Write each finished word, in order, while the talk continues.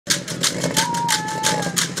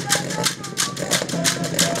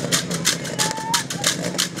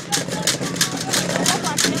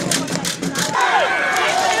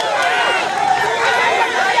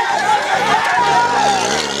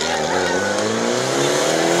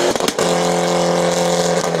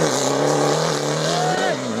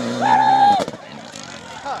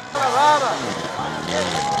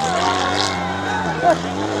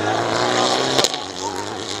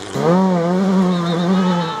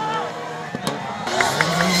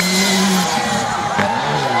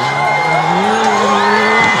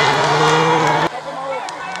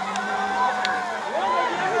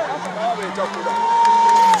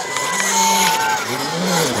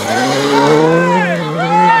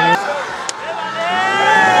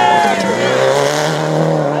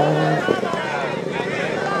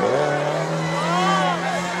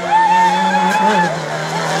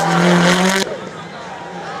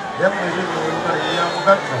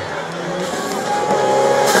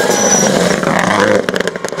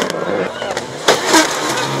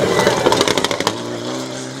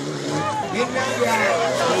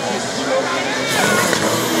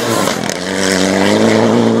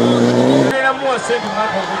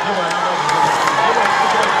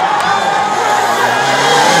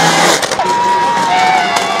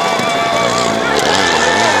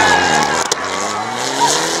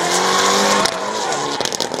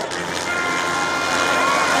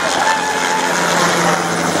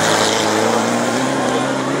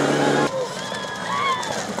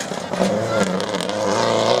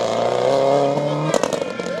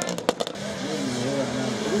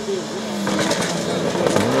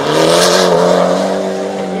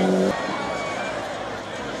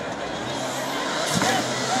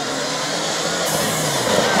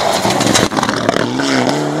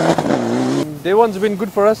Day one's been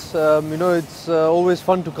good for us. You know, it's always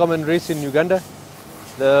fun to come and race in Uganda.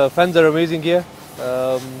 The fans are amazing here.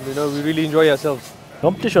 You know, we really enjoy ourselves.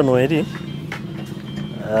 Competition weri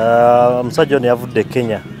omusajja ono yavudde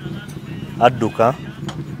Kenya adduka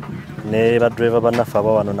ne badriver bannaffe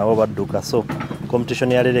abawano nabo badduka, so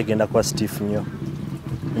competition ya leero egenda kuba stiff nnyo,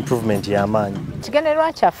 improvement y'amaanyi.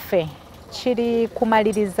 Ekigendererwa kyaffe kiri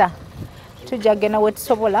kumaliriza, tujja kugenda we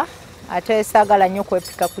tusobola ate saagala nnyo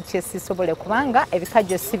kwepika ku kyesisobole kubanga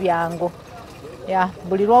ebikajjo si byangu.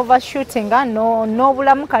 Buli lw'overshootinga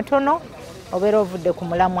n'obulamu katono obeera ovudde ku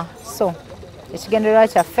mulamwa, so ekigendererwa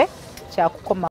kyaffe kyakukoma.